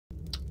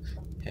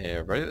Hey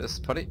everybody, this is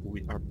Putty.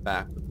 We are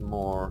back with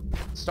more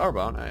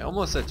Starbound. I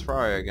almost said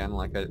try again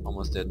like I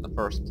almost did in the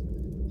first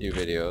few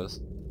videos.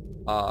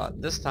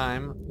 This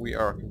time we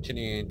are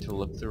continuing to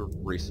look through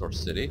Resource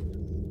City,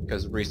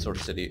 because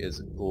Resource City is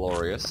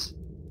glorious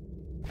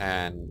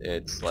and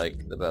it's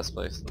like the best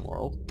place in the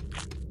world,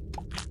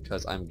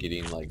 because I'm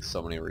getting like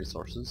so many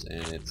resources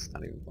and it's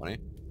not even funny.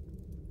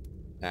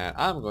 And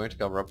I'm going to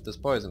cover up this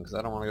poison because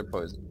I don't want to get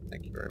poisoned.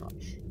 Thank you very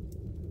much.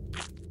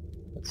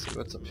 Let's see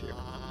what's up here.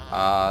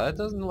 That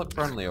doesn't look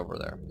friendly over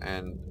there,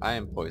 and I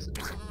am poisoned.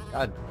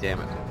 God damn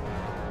it.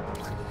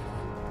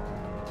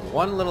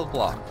 One little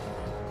block.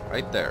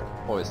 Right there.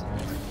 Poison.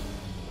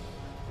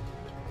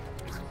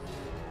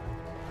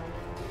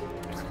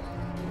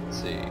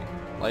 Let's see.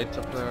 Lights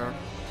up there.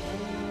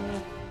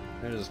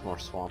 There's just more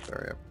swamp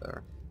area up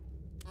there.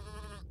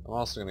 I'm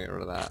also gonna get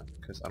rid of that,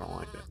 because I don't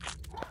like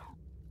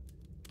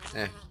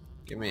it.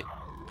 Give me.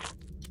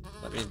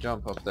 Let me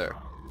jump up there.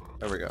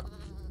 There we go.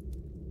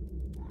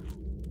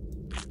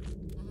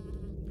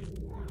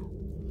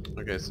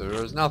 Okay, so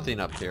there was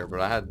nothing up here,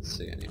 but I had to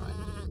see anyway.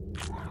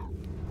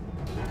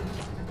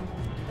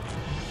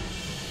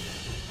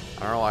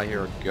 I don't know why I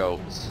hear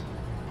goats.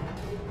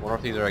 What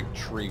if these are like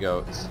tree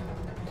goats?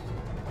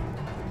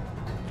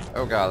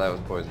 Oh god, that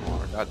was poison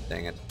water. God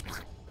dang it.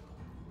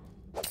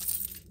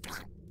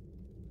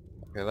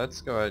 Okay, let's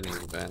go ahead and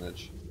use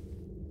advantage.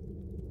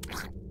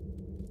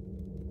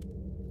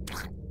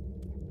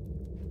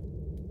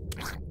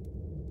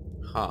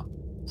 Huh.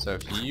 So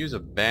if you use a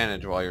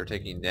bandage while you're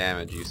taking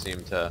damage, you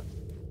seem to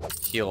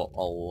heal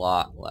a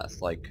lot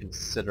less, like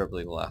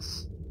considerably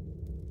less.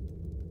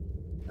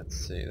 Let's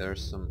see,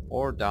 there's some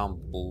ore down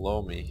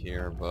below me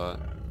here, but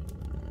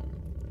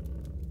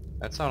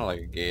that sounded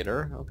like a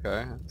gator.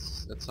 Okay,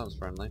 that sounds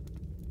friendly.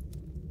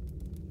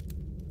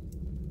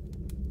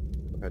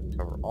 Go ahead and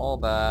cover all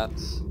that.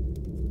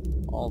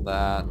 All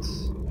that.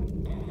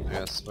 I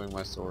gotta swing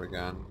my sword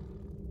again.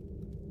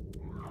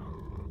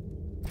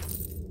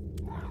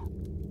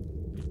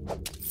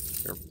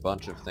 There are a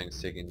bunch of things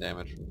taking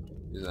damage from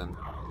poison.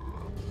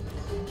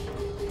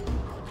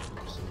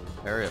 There's some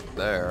area up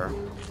there.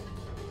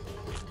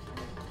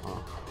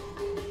 Huh.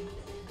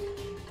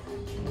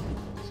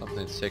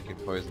 Something's taking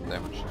poison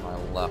damage to my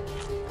left.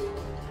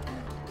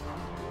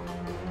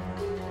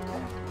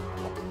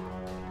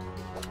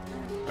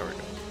 There we go.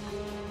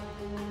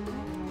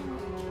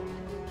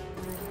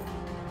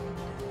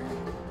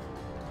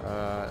 I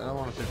don't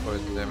want to take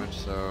poison damage,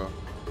 so...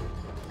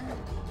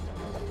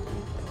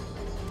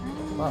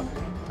 Fuck,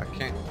 I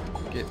can't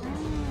get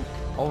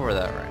over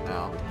that right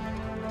now.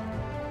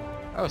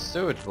 Oh,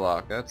 sewage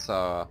block. That's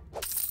a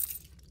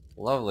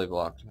lovely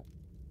block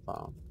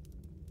found.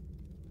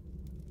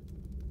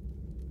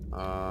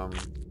 Of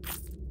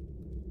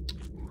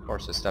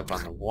course I stepped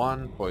on the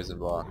one poison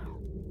block.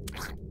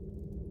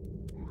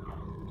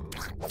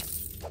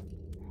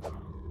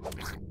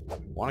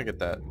 Want to get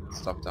that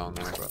stuff down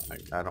there, but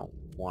I don't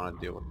want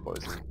to deal with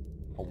poison.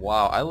 Oh,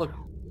 wow, I look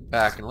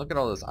back and look at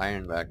all this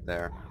iron back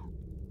there.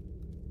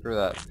 Through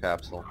that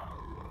capsule.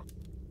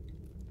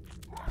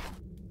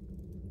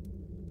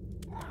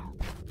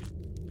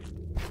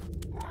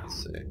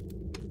 Let's see.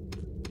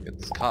 Get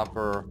this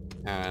copper,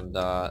 and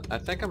I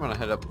think I'm gonna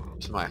head up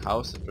to my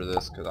house after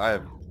this because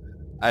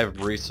I have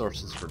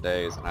resources for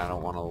days, and I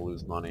don't want to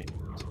lose money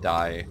to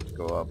die to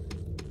go up.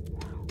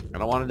 I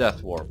don't want a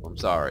death warp. I'm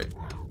sorry.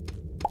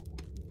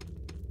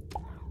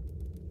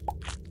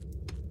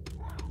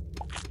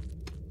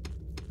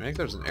 I think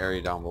there's an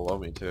area down below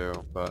me too,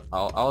 but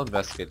I'll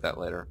investigate that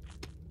later.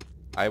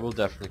 I will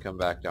definitely come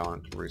back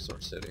down to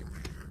Resource City.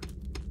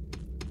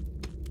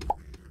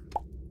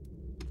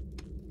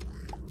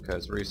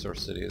 Because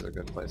Resource City is a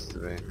good place to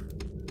be.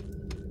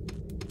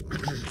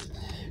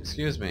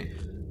 Excuse me.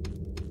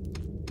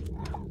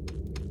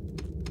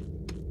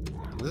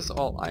 Is this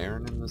all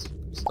iron in this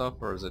stuff,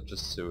 or is it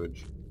just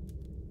sewage?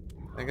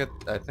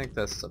 I think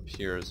this up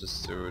here is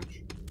just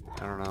sewage.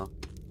 I don't know.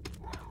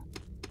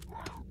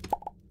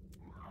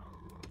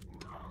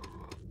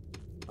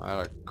 I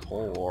had a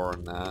coal ore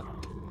in that.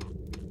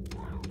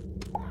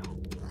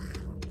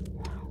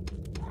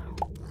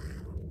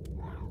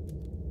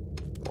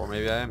 Or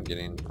maybe I am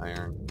getting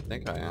iron. I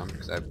think I am,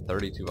 because I have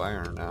 32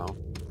 iron now.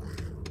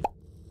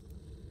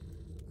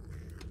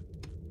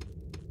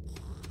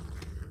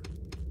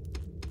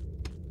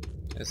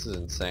 This is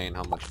insane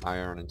how much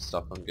iron and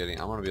stuff I'm getting.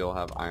 I'm gonna be able to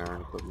have iron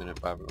equipment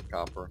if I have enough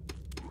copper.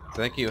 I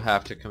think you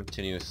have to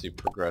continuously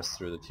progress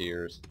through the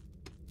tiers.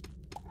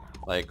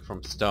 Like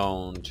from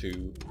stone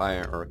to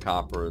iron or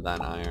copper,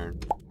 then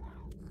iron.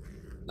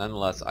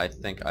 Nonetheless, I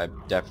think I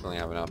definitely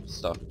have enough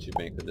stuff to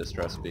make the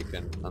distress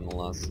beacon,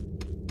 nonetheless.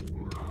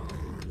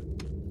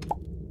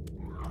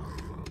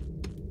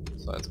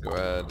 So let's go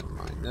ahead and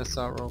mine this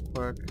out real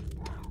quick.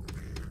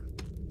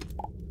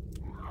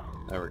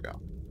 There we go.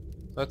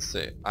 Let's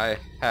see. I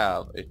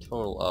have a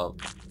total of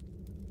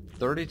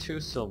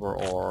 32 silver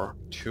ore,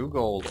 2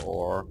 gold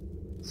ore,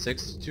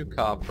 62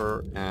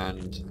 copper,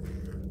 and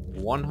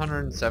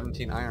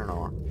 117 iron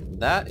ore.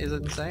 That is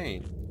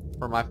insane.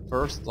 For my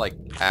first, like,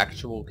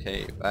 actual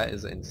cave. That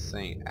is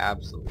insane.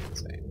 Absolutely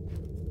insane.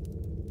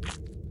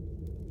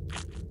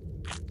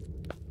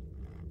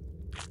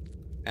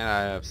 And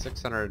I have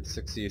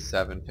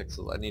 667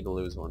 pixels. I need to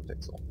lose 1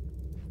 pixel.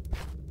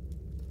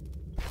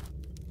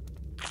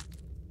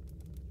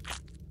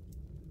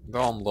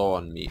 Though I'm low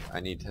on meat,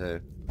 I need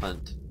to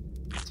hunt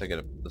to get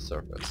up the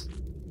surface.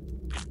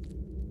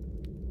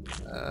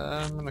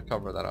 I'm gonna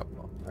cover that up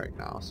right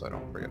now so I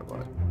don't forget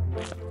about it.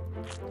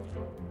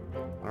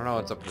 I don't know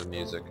what's up with the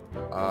music.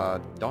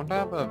 Don't I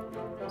have a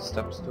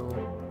step stool?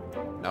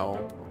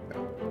 No? Okay.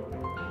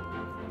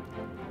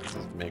 Let's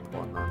just make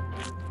one then.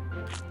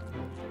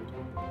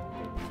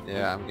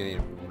 Yeah, I'm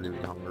getting really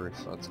hungry,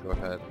 so let's go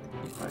ahead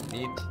and eat my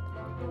meat.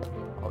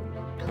 I'll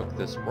cook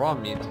this raw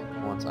meat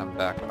once I'm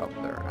back up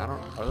there. I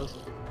don't know.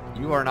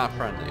 You are not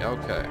friendly.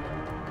 Okay.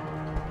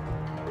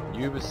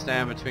 You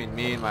stand between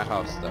me and my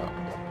house, though.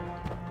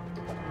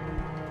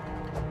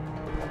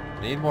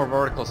 Need more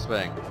vertical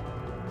swing.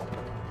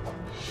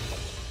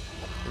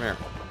 Come here.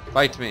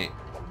 Fight me.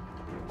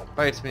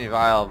 Fight me,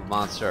 vile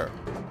monster.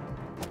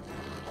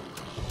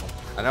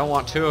 I don't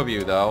want 2 of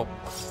you, though.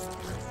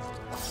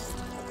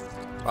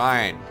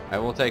 Fine. I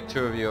will take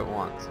 2 of you at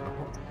once. I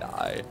don't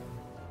die.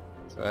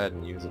 Let's go ahead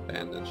and use a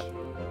bandage.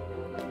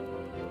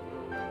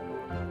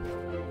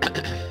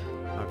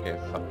 Okay,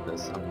 fuck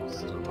this. I'm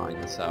just gonna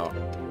mine this out.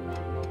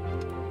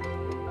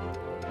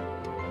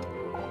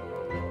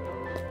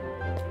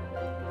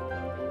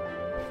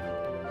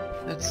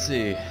 Let's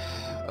see.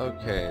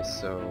 Okay,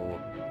 so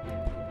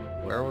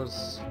where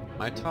was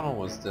my tunnel?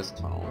 Was this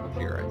tunnel over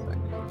here, I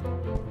think.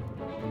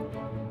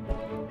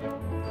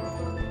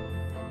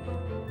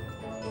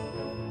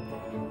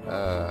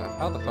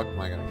 How the fuck am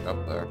I gonna get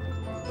up there?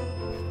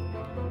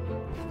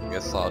 I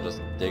guess I'll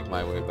just dig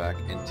my way back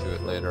into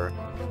it later.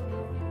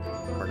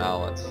 For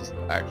now, let's just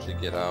actually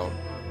get out.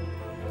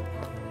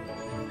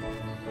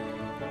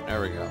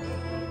 There we go.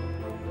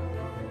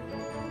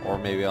 Or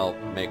maybe I'll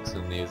make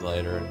some of these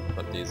later and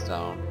put these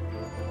down.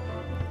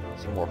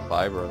 Some more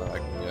fiber that I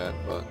can get,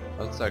 but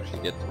let's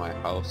actually get to my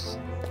house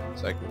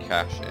so I can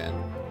cash in.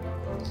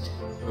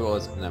 It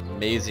was an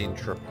amazing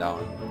trip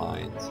down in the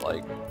mines,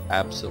 like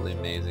absolutely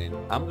amazing.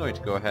 I'm going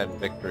to go ahead and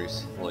victory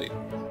sleep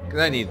because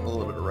I need a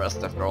little bit of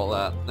rest after all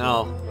that.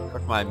 Now I'll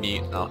cook my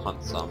meat and I'll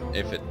hunt some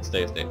if it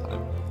stays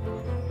daytime.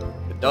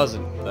 If it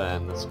doesn't,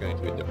 then it's going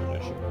to be a different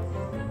issue.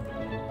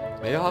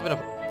 Maybe I'll have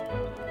enough.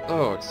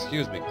 Oh,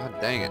 excuse me. God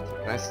dang it.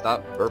 Can I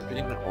stop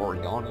burping or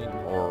yawning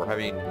or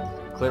having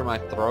clear my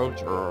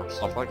throat or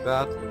stuff like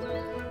that?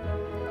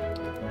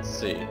 Let's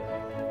see.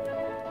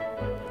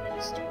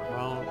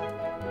 Starbound.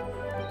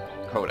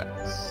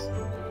 Codex.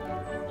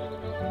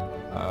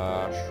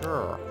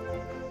 Sure.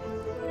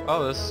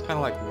 Oh, this is kind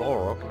of like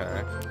lore.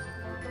 Okay.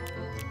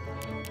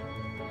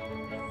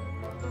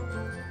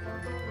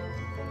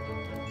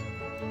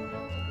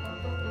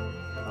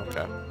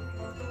 Okay.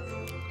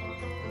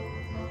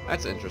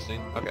 That's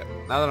interesting. Okay,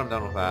 now that I'm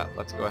done with that,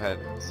 let's go ahead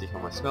and see how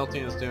my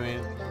smelting is doing.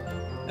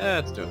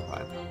 It's doing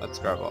fine. Let's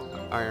grab all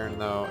my iron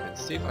though, and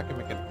see if I can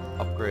make an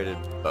upgraded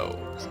bow.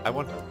 I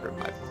want to upgrade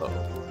my bow.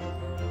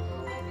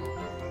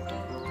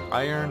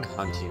 Iron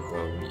hunting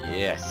bow,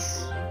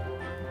 yes!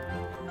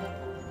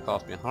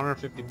 Cost me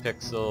 150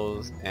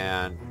 pixels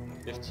and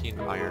 15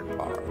 iron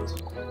bars.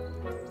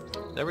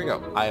 There we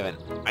go. I have an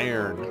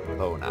iron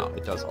bow now.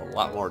 It does a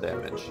lot more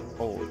damage.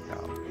 Holy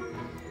cow.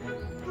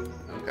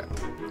 Okay,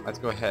 let's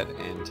go ahead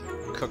and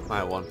cook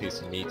my 1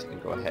 piece of meat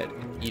and go ahead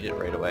and eat it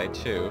right away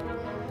too,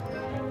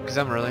 because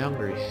I'm really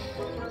hungry.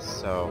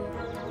 So,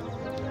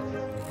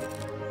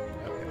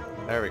 okay,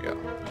 there we go.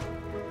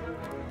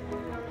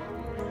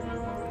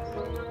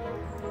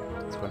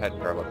 Let's go ahead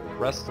and grab up the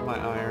rest of my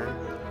iron,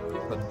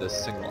 put this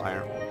single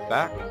iron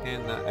back,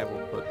 and I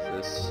will put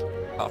this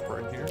copper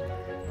in here.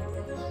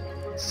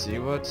 Let's see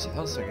what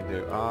else I can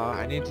do.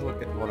 I need to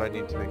look at what I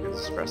need to make as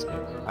a stress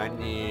beacon. I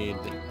need...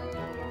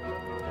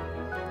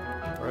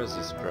 Where is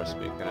this stress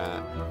beacon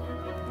at?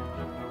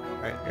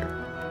 Right here.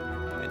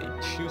 I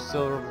need 2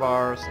 silver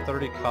bars,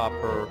 30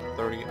 copper,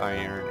 30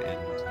 iron, and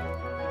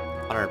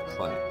 100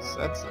 planks.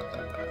 That's not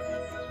that bad.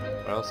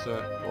 What else do I...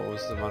 What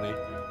was the money?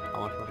 How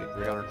much money?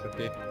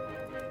 350?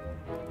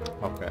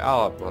 Okay,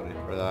 I'll have money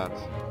for that.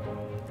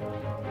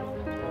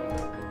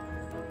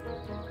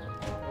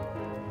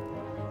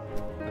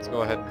 Let's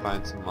go ahead and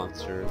find some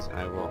monsters, and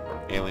I will...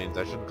 Or aliens.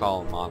 I shouldn't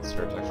call them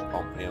monsters, I should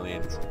call them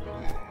aliens.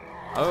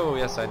 Oh,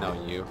 yes, I know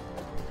you.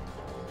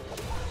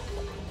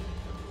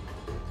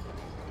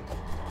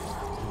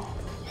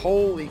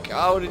 Holy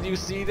cow, did you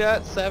see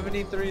that?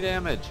 73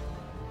 damage.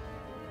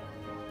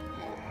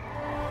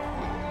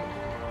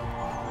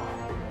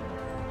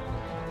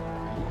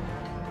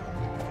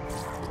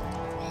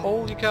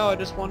 Holy cow, I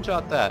just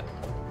one-shot that.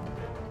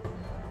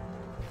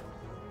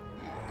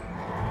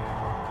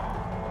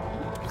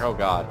 Oh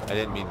god, I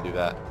didn't mean to do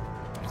that.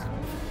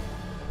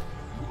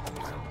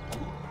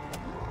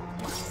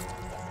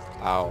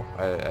 Ow,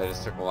 I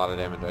just took a lot of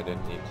damage I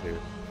didn't need to.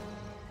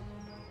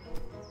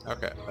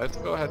 Okay, let's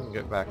go ahead and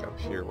get back up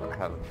here where I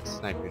have a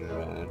sniping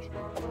advantage.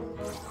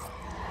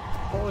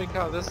 Holy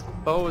cow, this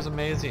bow is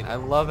amazing. I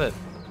love it.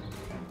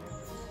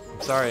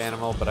 Sorry,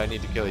 animal, but I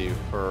need to kill you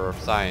for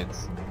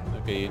science.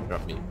 Okay, you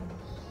interrupt me.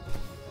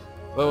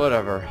 But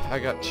whatever. I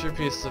got 2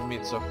 pieces of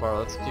meat so far.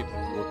 Let's keep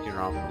looking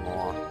around for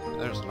more.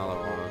 There's another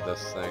one of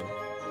this thing.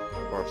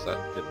 Of course, that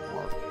didn't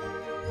work.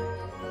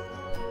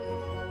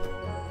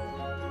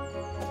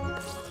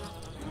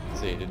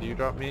 Let's see, did you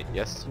drop meat?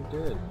 Yes, you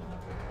did.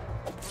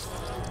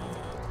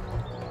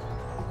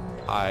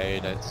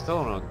 Hide. I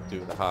still don't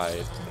do the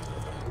hide.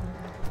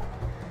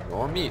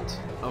 More meat.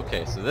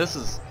 Okay, so this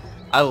is...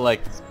 I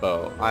like this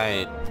bow.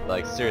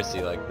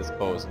 Seriously, like, this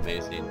bow is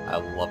amazing. I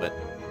love it.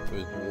 It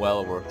was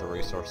well worth the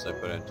resources I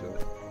put into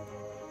it.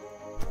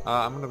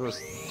 I'm gonna go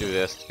do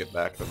this to get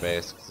back to the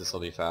base, because this will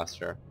be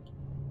faster.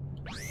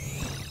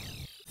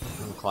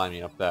 I'm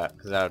climbing up that,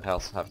 because that would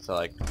also have to,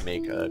 like,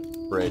 make a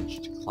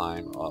bridge to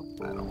climb up.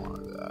 I don't want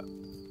to do that.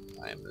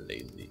 I am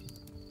lazy.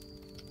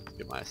 Let's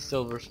get my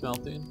silver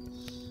smelting.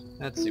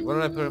 Let's see, what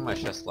did I put in my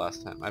chest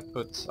last time? I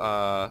put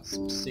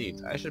some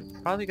seeds. I should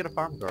probably get a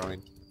farm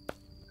growing,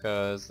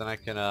 because then I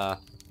can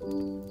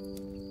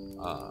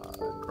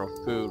grow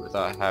food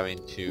without having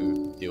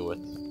to deal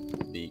with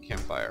the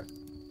campfire.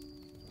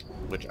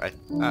 Which I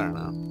don't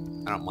know.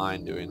 I don't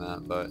mind doing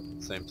that, but at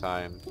the same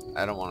time,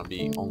 I don't want to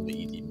be only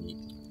eating meat.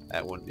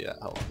 That wouldn't be that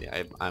healthy.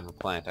 I'm a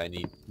plant. I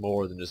need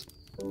more than just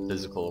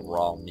physical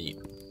raw meat.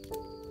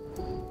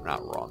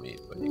 Not raw meat,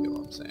 but you get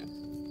what I'm saying.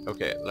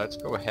 Okay, let's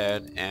go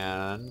ahead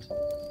and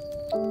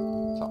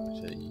talk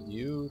to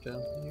you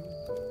down here.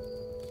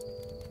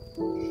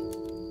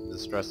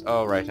 Stress.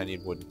 Oh right, I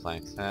need wooden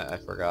planks. I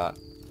forgot.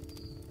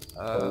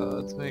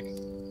 Let's make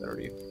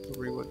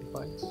 33 wooden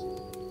planks.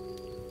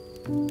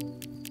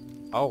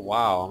 Oh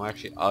wow, I'm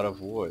actually out of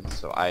wood,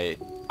 so I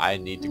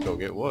need to go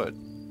get wood.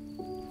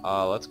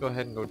 Let's go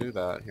ahead and go do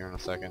that here in a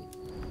second.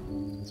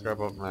 Let's grab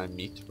up my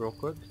meat real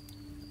quick.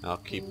 I'll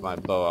keep my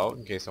bow out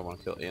in case I want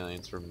to kill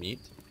aliens for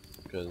meat,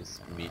 because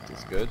meat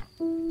is good.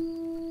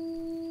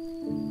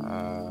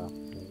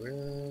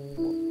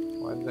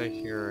 Why did I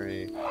hear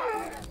a...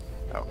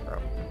 Oh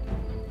crap.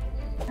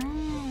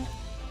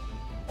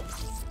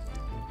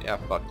 Yeah,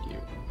 fuck you.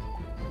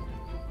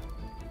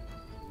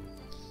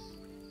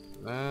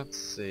 Let's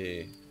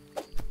see.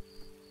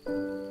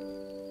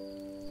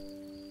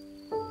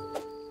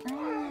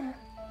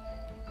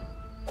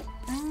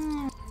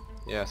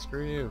 Yeah,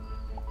 screw you.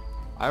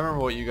 I remember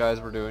what you guys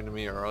were doing to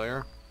me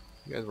earlier.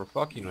 You guys were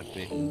fucking with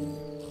me.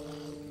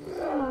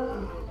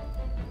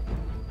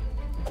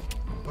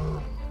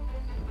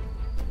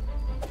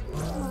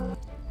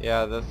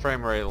 Yeah, the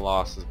frame rate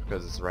loss is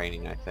because it's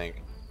raining, I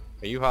think.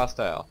 Are you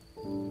hostile?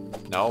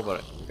 No,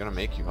 but I'm gonna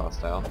make you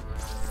hostile.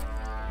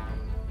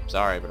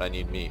 Sorry, but I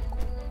need meat.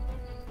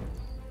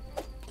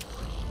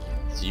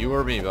 It's you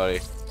or me, buddy.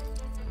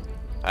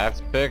 I have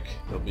to pick,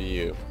 it'll be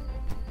you.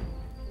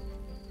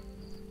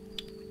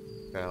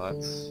 Okay,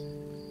 let's...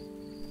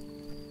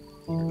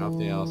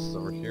 Nothing else is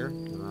over here,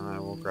 and then I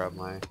will grab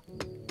my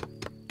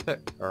pick,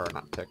 or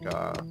not pick,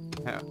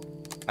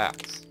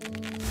 axe.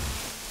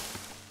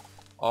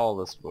 All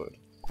this wood.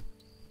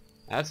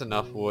 That's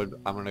enough wood.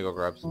 I'm gonna go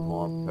grab some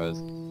more, because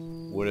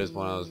wood is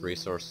one of those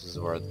resources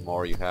where the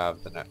more you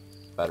have, the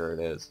better it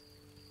is.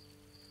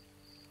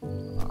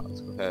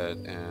 Let's go ahead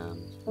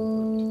and put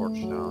a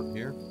torch down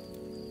here.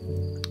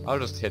 I'll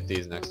just hit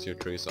these next 2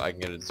 trees so I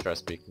can get a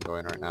distress beacon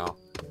going right now.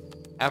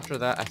 After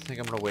that, I think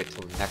I'm going to wait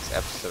till the next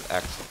episode to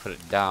actually put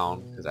it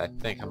down, because I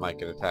think I might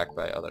get attacked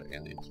by other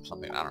aliens or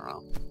something, I don't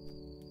know.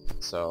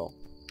 So,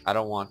 I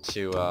don't want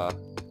to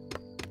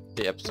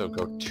the episode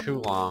go too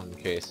long in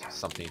case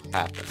something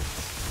happens.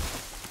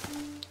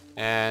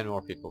 And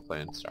more people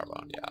playing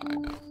Starbound, yeah, I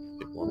know.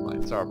 People are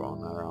playing Starbound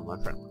that are on my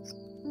friend list.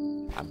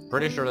 I'm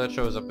pretty sure that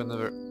shows up in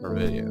the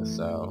video,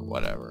 so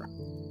whatever.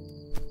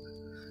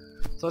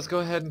 So let's go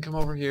ahead and come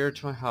over here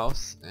to my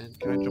house, and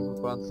can I jump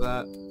up onto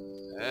that?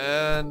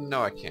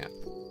 No I can't.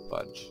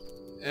 Fudge.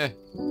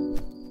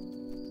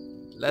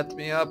 Let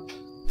me up!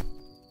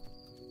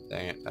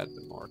 Dang it, that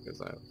didn't work because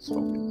I was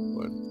smoking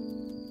wood.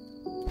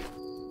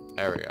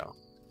 There we go.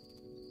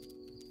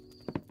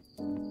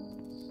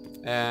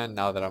 And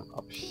now that I'm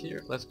up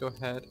here, let's go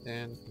ahead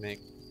and make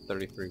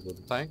 33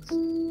 wooden planks.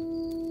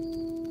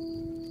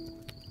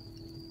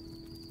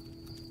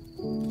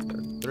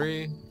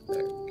 33,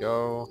 there we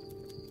go.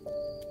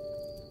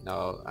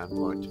 Now I'm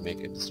going to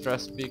make a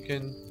distress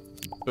beacon.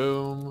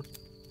 Boom.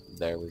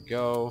 There we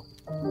go.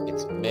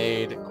 It's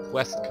made.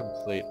 Quest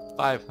complete.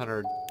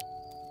 500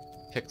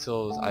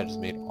 pixels. I just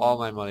made all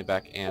my money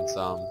back and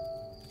some.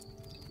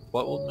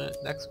 What will the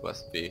next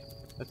quest be?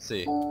 Let's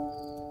see.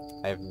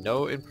 I have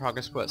no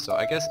in-progress quest, so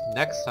I guess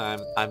next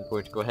time I'm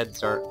going to go ahead and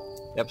start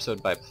the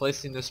episode by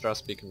placing this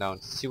distress beacon down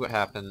to see what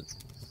happens.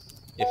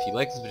 If you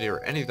like this video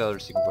or any of the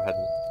others, you can go ahead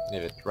and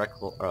give it direct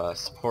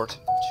support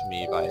to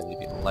me by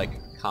leaving a like,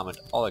 comment,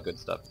 all that good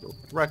stuff. It will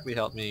directly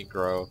help me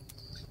grow.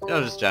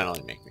 It'll just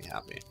generally make me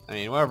happy. I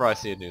mean, whenever I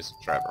see a new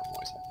subscriber, I'm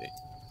always happy.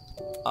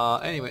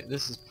 Anyway,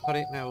 this is Putty,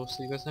 and I will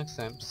see you guys next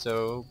time,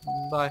 so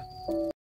bye.